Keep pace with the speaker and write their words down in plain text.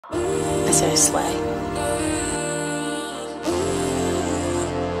I say Slae.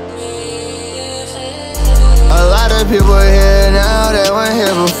 A lot of people here now that weren't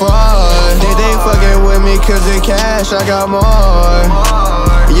here before. Think they fucking with me cause of cash, I got more.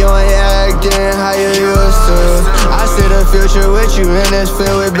 You ain't acting how you used to. I see the future with you and it's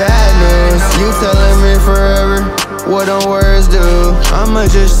filled with bad news. You telling me forever what them words do. I'ma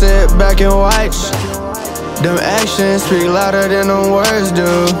just sit back and watch. Them actions speak louder than them words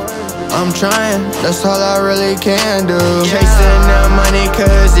do. I'm trying, that's all I really can do. Chasing the money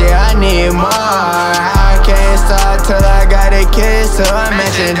cause yeah, I need more. I can't stop till I got a kiss to a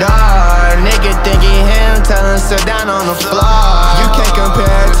matching door. Nigga think he him, tell him sit down on the floor. You can't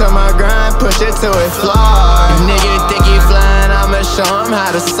compare it to my grind, push it to its floor. Nigga think he flying, I'ma show him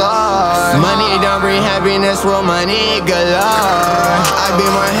how to soar. Money don't bring happiness, well money galore. I'd be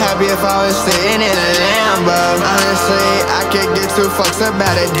more happy if I was sitting in a Lambo. Honestly, I could get two fucks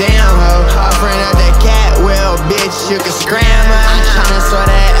about a damn hoe. Offering out that cat wheel, bitch, you can scramble. I'm tryna swear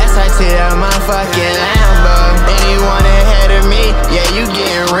that SRT to my fucking Lambo. Anyone ahead of me, yeah, you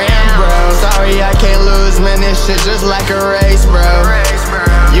getting rammed, bro. Sorry, I can't lose, man, this shit just like a race, bro.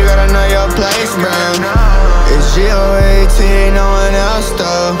 You gotta know your place, bro. It's GOAT, no one else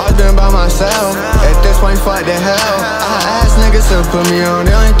though. I'm doing by myself, at this point fuck the hell. I ask niggas to put me on,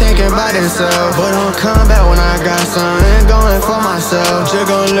 they only thinking about themselves. But don't come back when I got something going for myself. She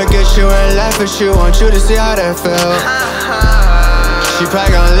gon' look at you and laugh at you, want you to see how that felt. She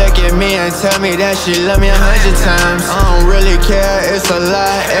probably gon' look at me and tell me that she love me 100 times. I don't really care, it's a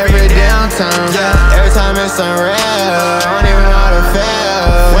lie every damn time. Yeah, every time it's unreal, I don't even know how to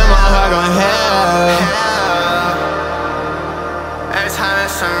feel. When my heart gon' hell. Every time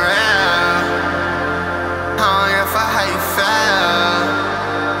it's unreal, I don't give a fuck how you feel.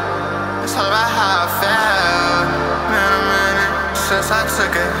 It's all about how I feel. Been a minute since I took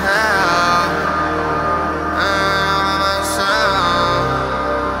a hell.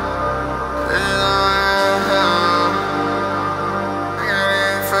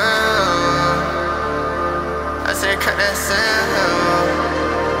 I said cut that cell.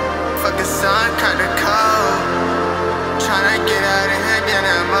 Fuck the sun, cut the code. Tryna get out of here, get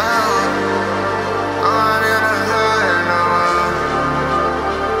that mode. I'm in the hood no more.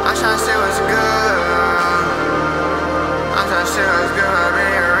 I'm tryna see what's good. I'm tryna see what's good about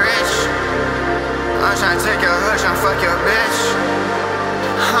being rich. I'm tryna take your hood, tryna fuck your bitch.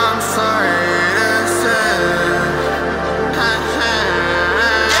 I'm sorry to say.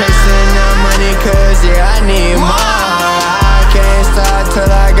 Chasing the money cause yeah, I need more. I can't stop till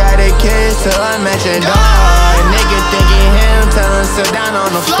I got a kiss to a matching door. Nigga think he him, tell him sit down on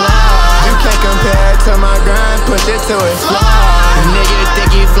the floor. You can't compare it to my grind, push it to its floor. Nigga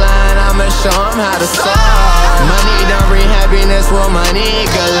think he flying, I'ma show him how to soar. Money don't bring happiness, well money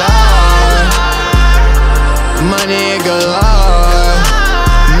galore. Money galore.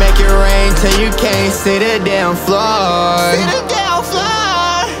 Make it rain till you can't see the damn floor. See the damn floor.